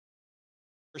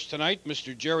First tonight,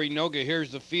 Mr. Jerry Noga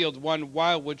here's the field. 1,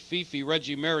 Wildwood Fifi,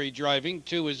 Reggie Mary driving.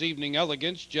 2 is Evening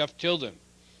Elegance, Jeff Tilden.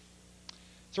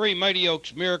 3, Mighty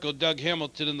Oaks Miracle, Doug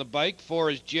Hamilton in the bike. 4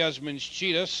 is Jasmine's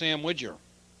Cheetah, Sam Widger.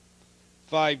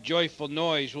 5, Joyful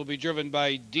Noise will be driven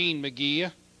by Dean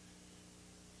McGee.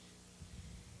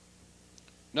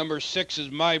 Number 6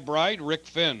 is My Bride, Rick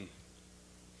Finn.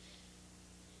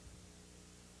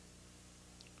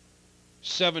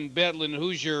 7, Batlin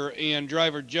Hoosier and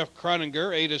driver Jeff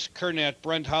Croninger. 8 is Kernat,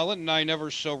 Brent Holland. 9,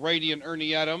 Ever So Radiant,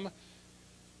 Ernie Adam.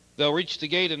 They'll reach the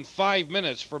gate in 5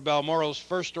 minutes for Balmoral's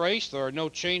first race. There are no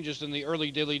changes in the early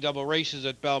daily double races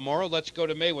at Balmoral. Let's go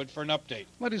to Maywood for an update.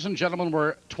 Ladies and gentlemen,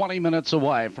 we're 20 minutes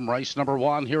away from race number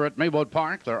 1 here at Maywood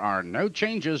Park. There are no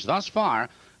changes thus far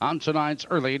on tonight's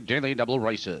early daily double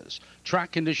races.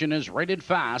 Track condition is rated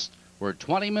fast. We're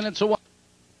 20 minutes away.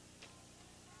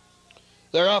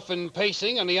 They're off and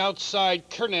pacing on the outside.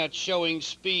 Kernat showing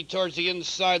speed towards the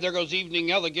inside. There goes Evening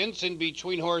Elegance. In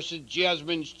between horses,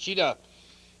 Jasmine's Cheetah.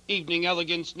 Evening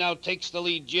Elegance now takes the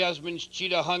lead. Jasmine's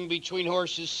Cheetah hung between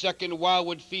horses. Second,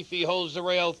 Wildwood Fifi holds the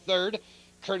rail. Third,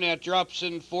 Kernat drops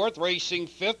in fourth. Racing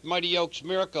fifth, Mighty Oaks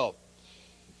Miracle.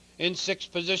 In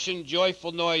sixth position,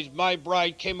 Joyful Noise. My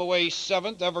Bride came away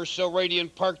seventh. Ever So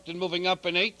Radiant parked and moving up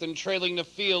in eighth. And trailing the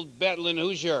field, Batlin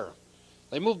Hoosier.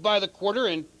 They move by the quarter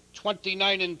in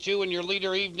 29 and 2, and your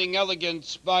leader Evening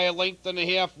Elegance by a length and a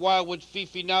half. Wildwood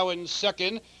Fifi now in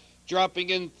second. Dropping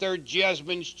in third,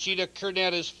 Jasmine's Cheetah.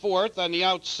 Kernat is fourth. On the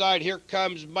outside, here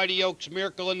comes Mighty Oaks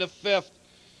Miracle in the fifth.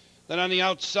 Then on the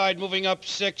outside, moving up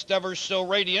sixth, Ever So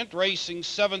Radiant. Racing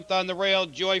seventh on the rail,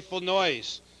 Joyful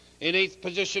Noise. In eighth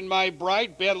position, My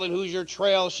Bride. Battling Hoosier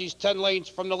Trail. She's 10 lengths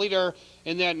from the leader.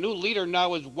 And that new leader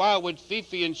now is Wildwood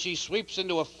Fifi, and she sweeps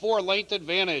into a 4-length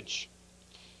advantage.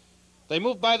 They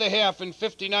move by the half in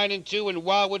 59 and 2, and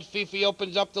Wildwood Fifi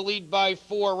opens up the lead by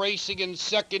 4. Racing in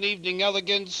second, Evening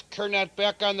Elegance. Kernat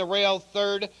back on the rail,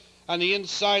 third. On the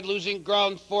inside, losing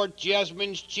ground, fourth,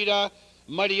 Jasmine's Cheetah.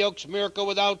 Mighty Oaks Miracle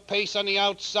without pace on the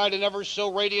outside, and Ever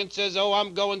So Radiant says, oh,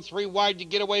 I'm going 3 wide to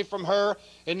get away from her.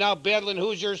 And now Battling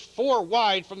Hoosiers 4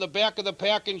 wide from the back of the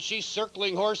pack, and she's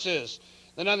circling horses.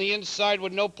 Then on the inside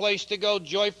with no place to go,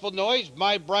 Joyful Noise.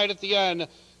 My Bride at the end.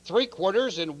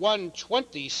 3/4 and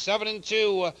 1:27 and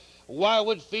 2.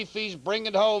 Wildwood Fifi's bring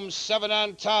it home. 7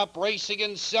 on top. Racing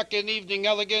in second, Evening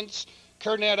Elegance.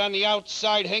 Kernat on the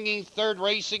outside, hanging third.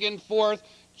 Racing in fourth,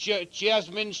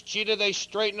 Jasmine's Cheetah. They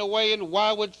straighten away, and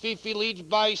Wildwood Fifi leads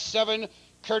by 7.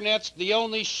 Kernat's the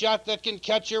only shot that can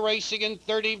catch her. Racing in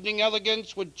third, Evening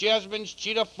Elegance, with Jasmine's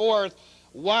Cheetah fourth.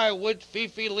 Wildwood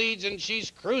Fifi leads, and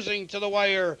she's cruising to the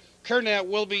wire. Kernat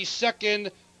will be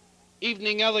second.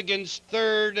 Evening Elegance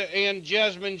third, and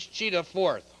Jasmine's Cheetah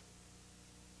fourth.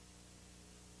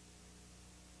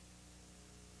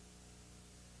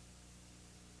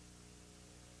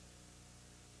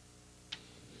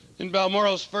 In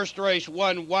Balmoral's first race,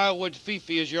 1, Wildwood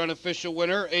Fifi is your unofficial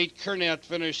winner. 8, Kernat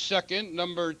finished second.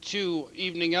 Number 2,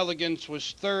 Evening Elegance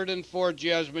was third, and 4,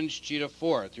 Jasmine's Cheetah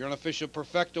fourth. Your unofficial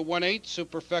Perfecta 1-8,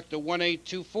 Superfecta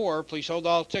 1-8-2-4. Please hold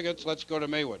all tickets. Let's go to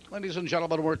Maywood. Ladies and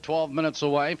gentlemen, we're 12 minutes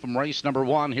away from race number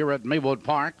 1 here at Maywood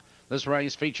Park. This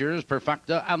race features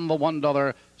Perfecta and the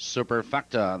 $1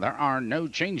 Superfecta. There are no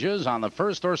changes on the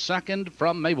first or second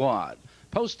from Maywood.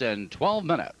 Post in 12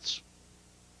 minutes.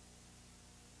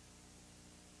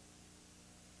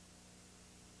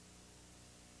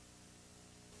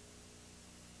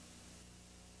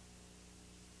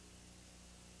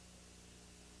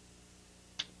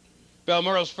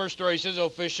 Balmoral's first race is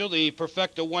official. The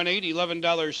Perfecta 1-8,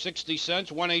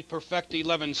 $11.60. 1-8 Perfecta,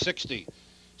 $11.60.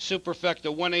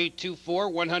 Superfecta 1-8-2-4,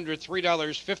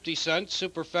 $103.50.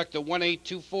 Superfecta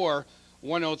 1-8-2-4,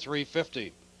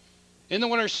 $103.50. In the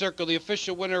winner's circle, the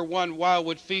official winner, 1,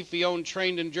 Wildwood Fifi, owned,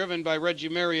 trained, and driven by Reggie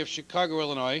Mary of Chicago,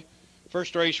 Illinois.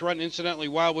 First race run, incidentally,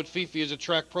 Wildwood Fifi is a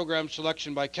track program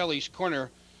selection by Kelly's Corner.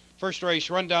 First race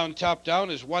rundown, top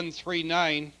down, is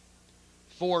 139,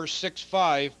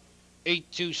 465.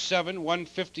 827,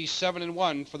 157 and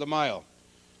 1 for the mile.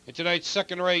 In tonight's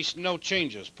second race, no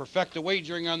changes. Perfecta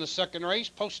wagering on the second race.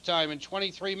 Post time in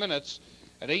 23 minutes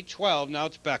at 8:12. Now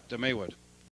it's back to Maywood.